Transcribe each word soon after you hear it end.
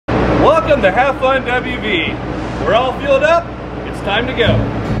Welcome to Have Fun WV. We're all fueled up. It's time to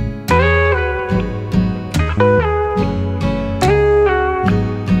go.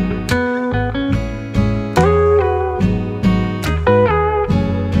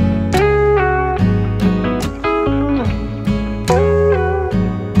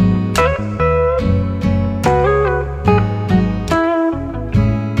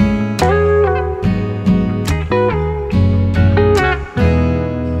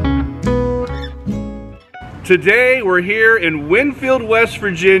 Today we're here in Winfield, West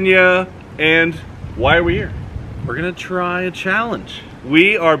Virginia, and why are we here? We're gonna try a challenge.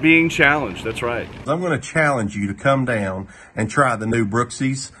 We are being challenged, that's right. I'm gonna challenge you to come down and try the new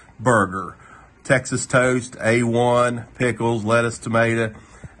Brookse Burger. Texas toast, A1, pickles, lettuce, tomato,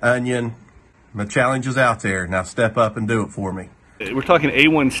 onion. My challenge is out there. Now step up and do it for me. We're talking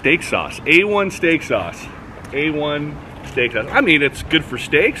A1 steak sauce. A1 steak sauce. A1 steak sauce. I mean, it's good for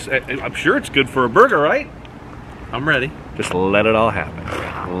steaks. I'm sure it's good for a burger, right? I'm ready. Just let it all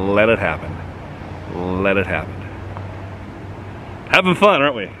happen. Let it happen. Let it happen. Having fun,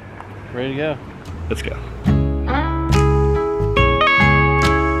 aren't we? Ready to go. Let's go.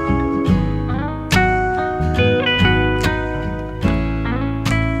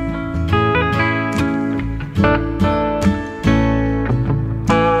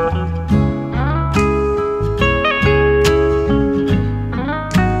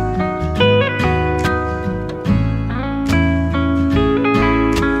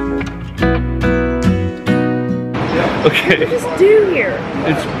 Okay. What does this do here?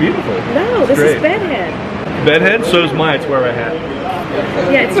 It's beautiful. No, this is bedhead. Bedhead? So is mine. It's wear a hat.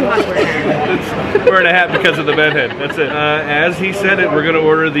 Yeah, it's too hot to wear a hat. It's wearing a hat because of the bedhead. That's it. As he said it, we're going to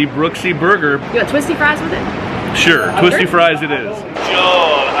order the Brookse Burger. You got twisty fries with it? Sure. Twisty fries it is.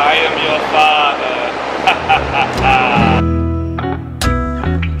 Joel, I am your father.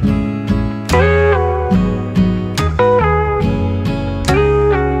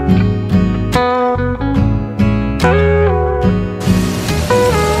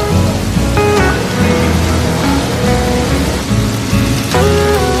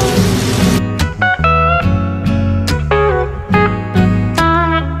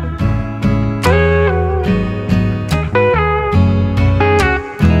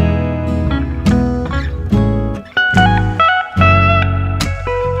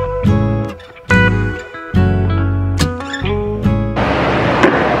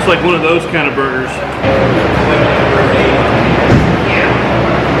 It's like one of those kind of burgers.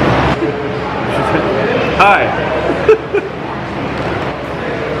 Hi.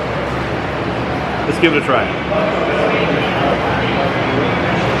 Let's give it a try.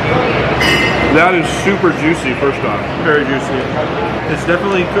 That is super juicy, first off. Very juicy. It's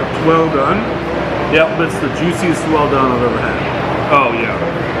definitely cooked well done. Yep. But it's the juiciest well done I've ever had. Oh, yeah.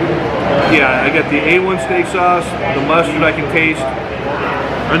 Yeah, I got the A1 steak sauce, the mustard I can taste.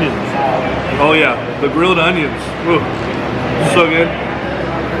 Onions. Oh yeah, the grilled onions. Ooh, so good.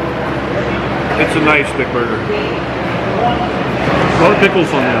 It's a nice thick burger. A lot of pickles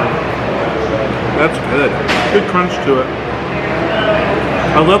on there. That's good. Good crunch to it.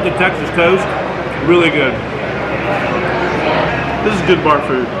 I love the Texas toast. Really good. This is good bar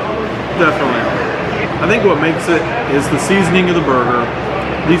food. Definitely. I think what makes it is the seasoning of the burger,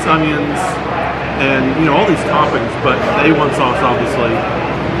 these onions, and you know, all these toppings, but the A1 sauce obviously.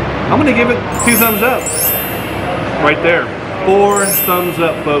 I'm gonna give it 2 thumbs up. Right there. 4 thumbs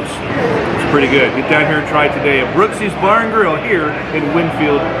up, folks. It's pretty good. Get down here and try it today at Brookse Bar Grill here in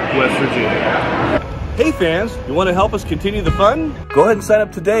Winfield, West Virginia. Hey fans, you want to help us continue the fun? Go ahead and sign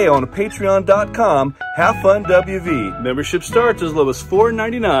up today on patreon.com, HaveFunWV. Membership starts as low as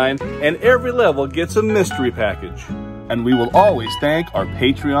 $4.99 and every level gets a mystery package. And we will always thank our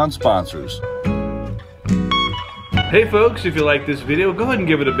Patreon sponsors. Hey folks, if you like this video, go ahead and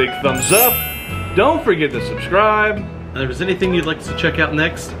give it a big thumbs up. Don't forget to subscribe. And if there's anything you'd like us to check out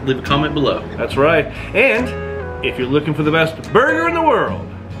next, leave a comment below. That's right. And if you're looking for the best burger in the world,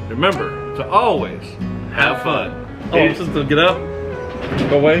 remember to always have fun. Oh, I'm supposed to get up?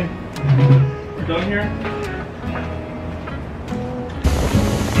 Go away? We're done here?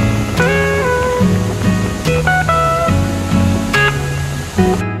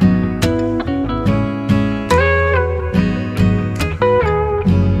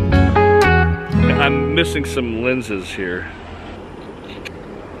 I'm missing some lenses here.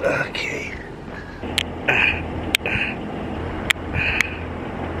 Okay.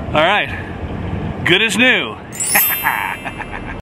 All right. Good as new.